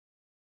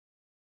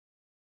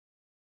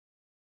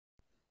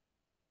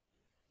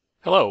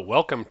Hello,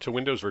 welcome to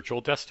Windows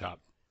Virtual Desktop.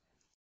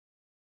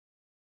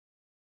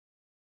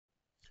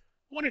 I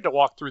wanted to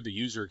walk through the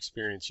user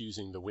experience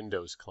using the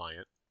Windows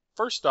client.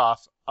 First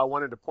off, I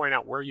wanted to point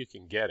out where you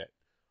can get it.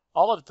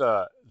 All of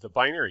the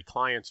binary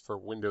clients for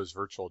Windows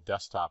Virtual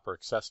Desktop are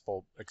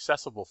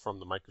accessible from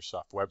the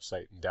Microsoft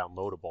website and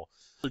downloadable.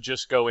 So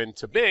just go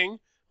into Bing,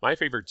 my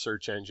favorite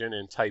search engine,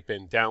 and type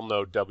in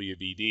download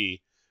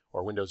WVD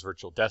or Windows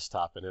Virtual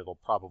Desktop, and it'll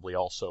probably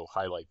also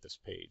highlight this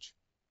page.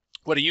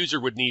 What a user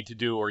would need to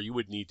do, or you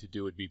would need to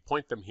do, would be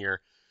point them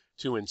here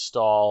to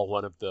install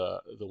one of the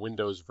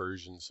Windows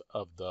versions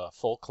of the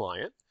full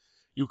client.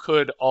 You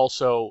could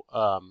also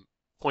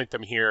point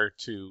them here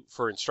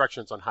for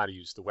instructions on how to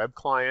use the web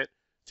client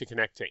to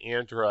connect to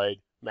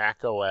Android,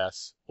 Mac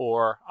OS,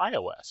 or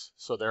iOS.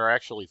 So there are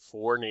actually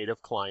 4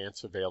 native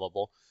clients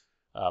available,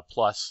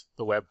 plus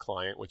the web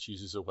client, which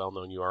uses a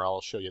well-known URL.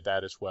 I'll show you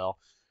that as well.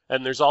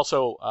 And there's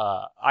also,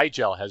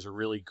 iGel has a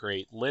really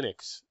great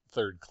Linux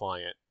third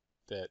client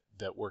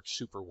that works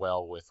super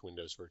well with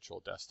Windows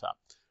Virtual Desktop.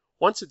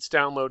 Once it's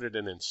downloaded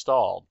and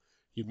installed,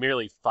 you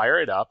merely fire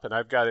it up, and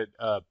I've got it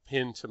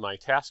pinned to my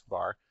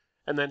taskbar,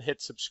 and then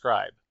hit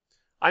subscribe.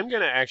 I'm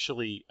going to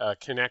actually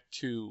connect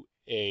to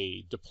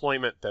a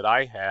deployment that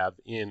I have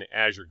in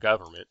Azure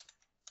Government.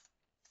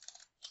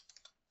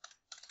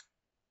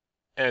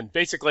 And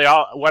basically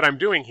what I'm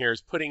doing here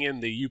is putting in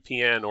the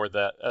UPN, or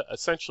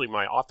essentially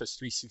my Office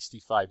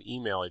 365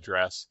 email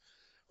address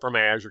for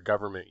my Azure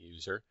Government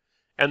user.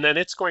 And then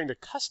it's going to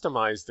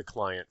customize the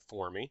client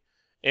for me.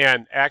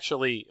 And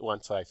actually,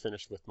 once I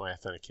finish with my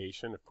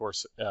authentication, of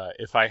course,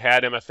 if I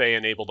had MFA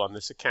enabled on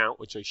this account,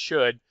 which I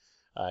should,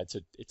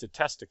 it's a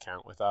test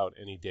account without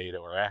any data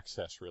or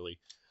access really,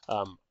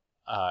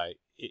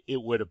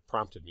 it would have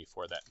prompted me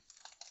for that.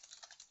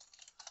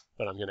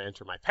 But I'm going to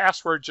enter my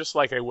password just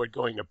like I would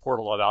going to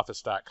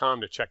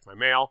portal.office.com to check my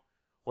mail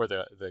or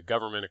the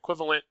government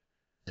equivalent.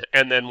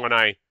 And then when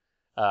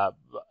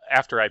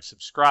after I've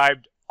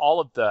subscribed, all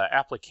of the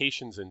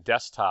applications and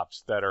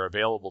desktops that are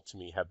available to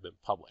me have been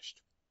published.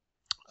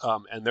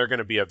 And they're going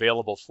to be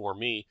available for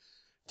me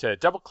to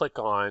double click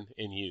on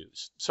and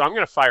use. So I'm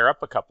going to fire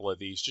up a couple of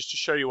these just to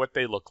show you what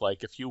they look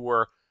like. If you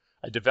were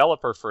a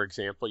developer, for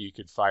example, you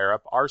could fire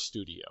up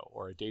RStudio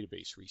or a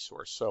database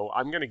resource. So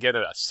I'm going to get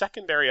a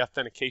secondary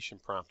authentication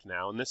prompt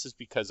now, and this is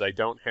because I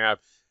don't have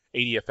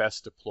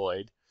ADFS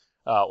deployed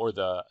or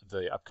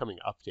the upcoming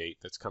update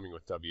that's coming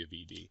with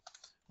WVD.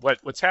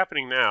 What's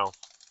happening now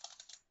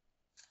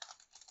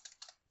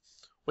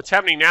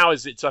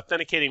is it's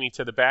authenticating me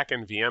to the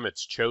backend VM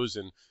it's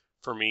chosen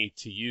for me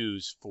to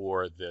use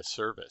for this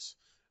service.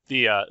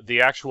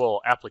 The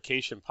actual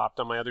application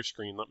popped on my other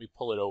screen. Let me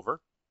pull it over.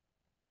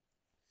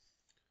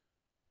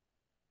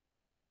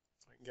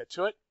 I can get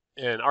to it.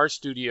 And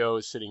RStudio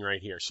is sitting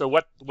right here. So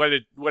what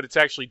it's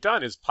actually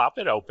done is pop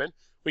it open.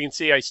 We can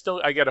see I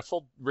get a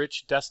full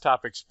rich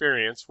desktop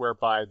experience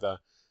whereby the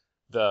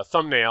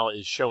thumbnail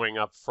is showing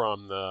up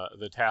from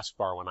the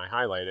taskbar when I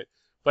highlight it.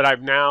 But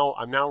I'm now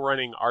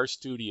running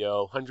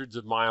RStudio hundreds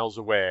of miles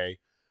away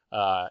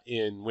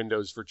in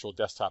Windows Virtual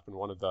Desktop in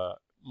one of the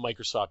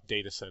Microsoft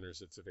data centers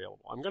that's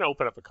available. I'm going to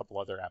open up a couple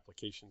other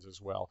applications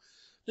as well.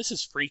 This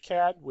is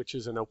FreeCAD, which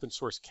is an open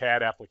source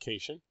CAD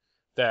application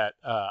that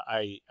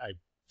I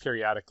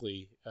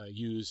periodically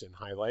use and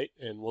highlight.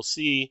 And we'll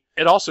see,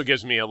 it also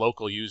gives me a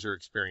local user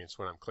experience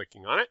when I'm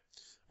clicking on it.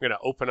 I'm going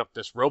to open up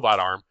this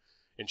robot arm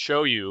and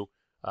show you.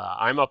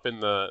 I'm up in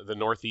the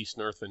northeast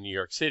north of New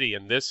York City,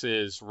 and this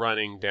is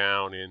running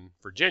down in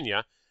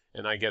Virginia,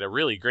 and I get a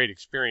really great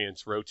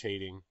experience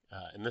rotating,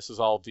 and this is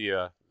all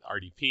via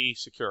RDP,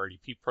 secure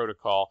RDP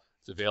protocol.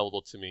 It's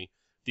available to me.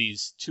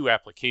 These two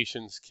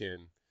applications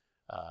can,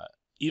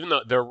 even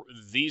though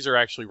these are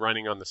actually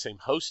running on the same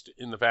host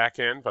in the back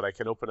end, but I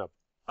can open up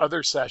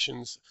other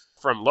sessions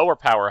from lower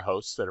power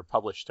hosts that are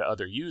published to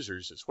other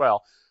users as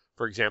well.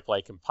 For example,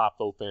 I can pop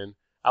open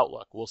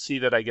Outlook. We'll see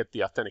that I get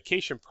the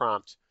authentication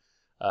prompt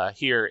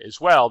here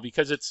as well,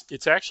 because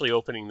it's actually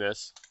opening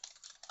this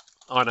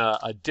on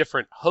a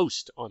different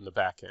host on the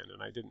back end,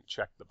 and I didn't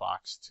check the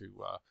box to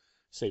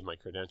save my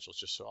credentials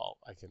just so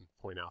I can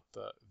point out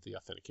the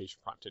authentication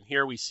prompt. And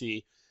here we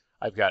see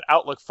I've got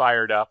Outlook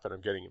fired up, and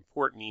I'm getting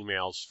important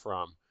emails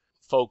from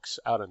folks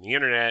out on the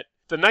internet.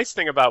 The nice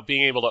thing about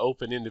being able to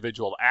open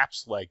individual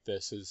apps like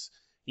this is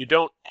you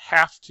don't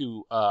have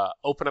to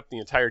open up the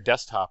entire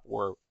desktop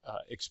or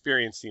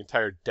experience the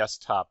entire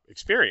desktop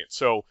experience.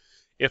 So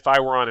if I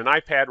were on an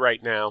iPad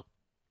right now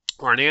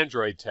or an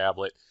Android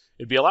tablet,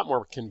 it'd be a lot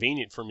more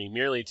convenient for me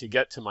merely to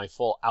get to my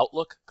full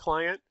Outlook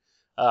client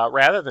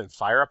rather than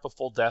fire up a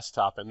full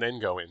desktop and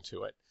then go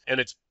into it. And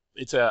it's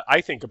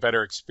I think a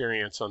better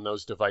experience on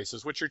those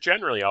devices, which are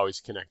generally always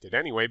connected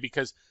anyway,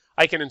 because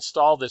I can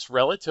install this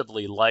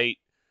relatively light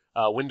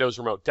Windows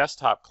Remote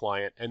Desktop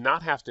client and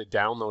not have to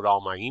download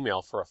all my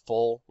email for a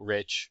full,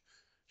 rich,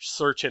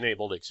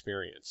 search-enabled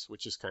experience,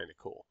 which is kind of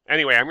cool.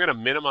 Anyway, I'm going to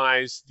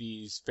minimize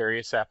these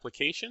various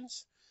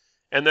applications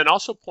and then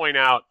also point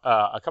out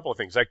a couple of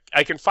things.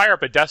 I can fire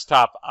up a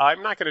desktop.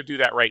 I'm not going to do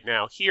that right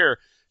now. Here,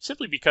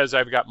 simply because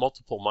I've got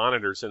multiple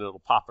monitors and it'll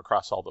pop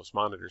across all those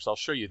monitors. I'll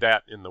show you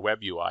that in the web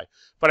UI.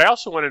 But I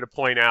also wanted to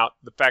point out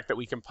the fact that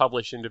we can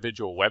publish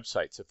individual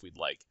websites if we'd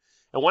like.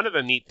 And one of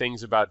the neat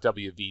things about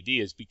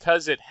WVD is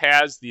because it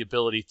has the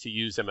ability to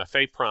use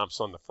MFA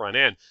prompts on the front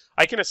end,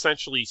 I can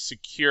essentially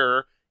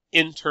secure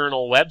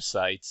internal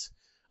websites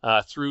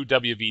through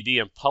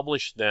WVD and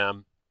publish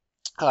them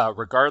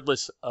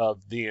regardless of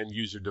the end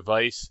user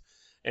device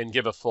and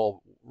give a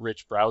full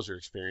rich browser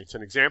experience.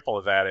 An example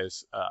of that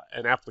is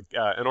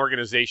an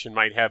organization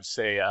might have,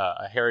 say,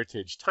 a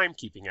heritage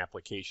timekeeping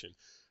application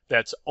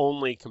that's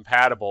only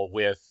compatible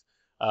with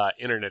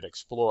Internet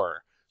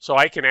Explorer. So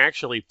I can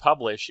actually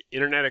publish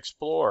Internet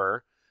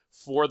Explorer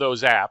for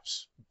those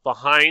apps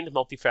behind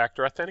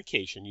multi-factor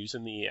authentication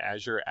using the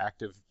Azure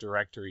Active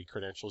Directory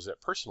credentials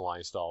that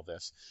personalized all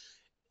this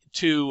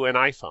to an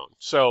iPhone.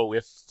 So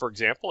if, for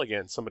example,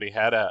 again, somebody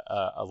had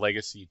a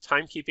legacy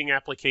timekeeping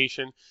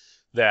application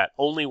that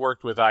only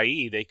worked with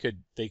IE, they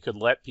could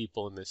let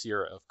people in this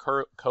era of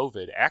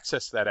COVID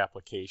access that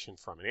application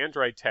from an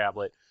Android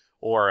tablet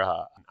or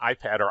an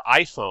iPad or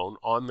iPhone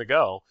on the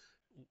go.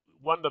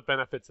 One of the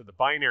benefits of the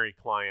binary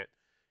client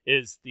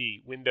is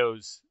the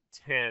Windows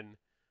 10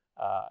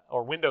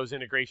 or Windows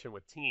integration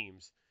with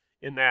Teams,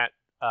 in that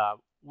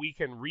we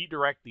can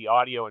redirect the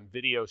audio and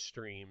video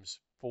streams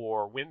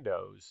for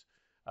Windows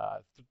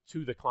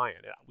to the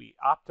client. We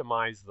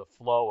optimize the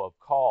flow of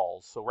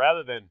calls. So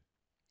rather than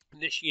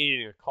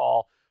initiating a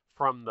call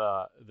from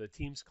the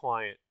Teams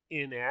client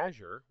in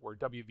Azure, where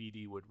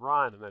WVD would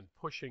run, and then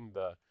pushing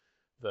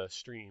the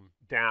stream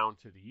down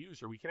to the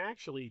user, we can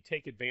actually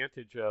take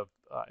advantage of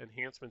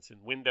enhancements in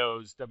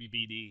Windows,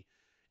 WVD,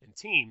 and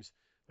Teams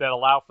that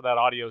allow for that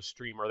audio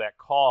stream or that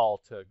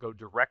call to go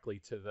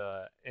directly to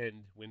the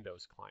end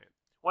Windows client.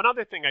 One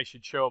other thing I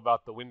should show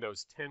about the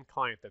Windows 10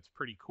 client that's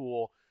pretty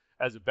cool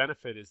as a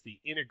benefit is the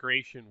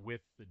integration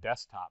with the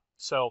desktop.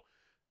 So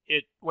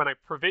when I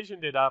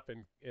provisioned it up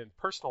and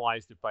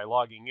personalized it by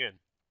logging in,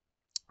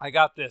 I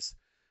got this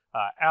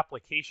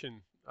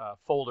application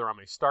folder on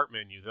my start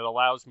menu that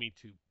allows me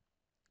to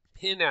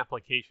pin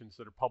applications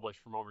that are published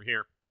from over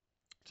here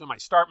to my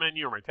start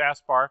menu or my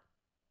taskbar,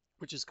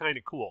 which is kind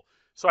of cool.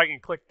 So I can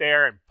click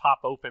there and pop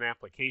open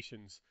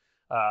applications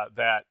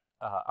that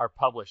are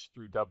published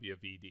through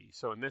WVD.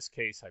 So in this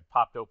case, I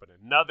popped open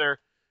another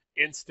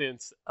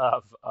instance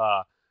of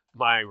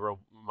my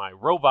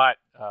robot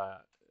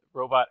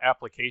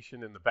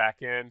application in the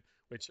back end,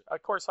 which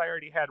of course I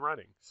already had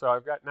running. So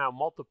I've got now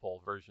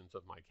multiple versions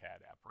of my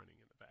CAD app running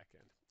in the back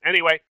end.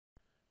 Anyway,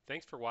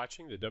 thanks for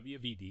watching the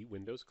WVD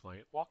Windows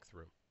Client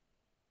walkthrough.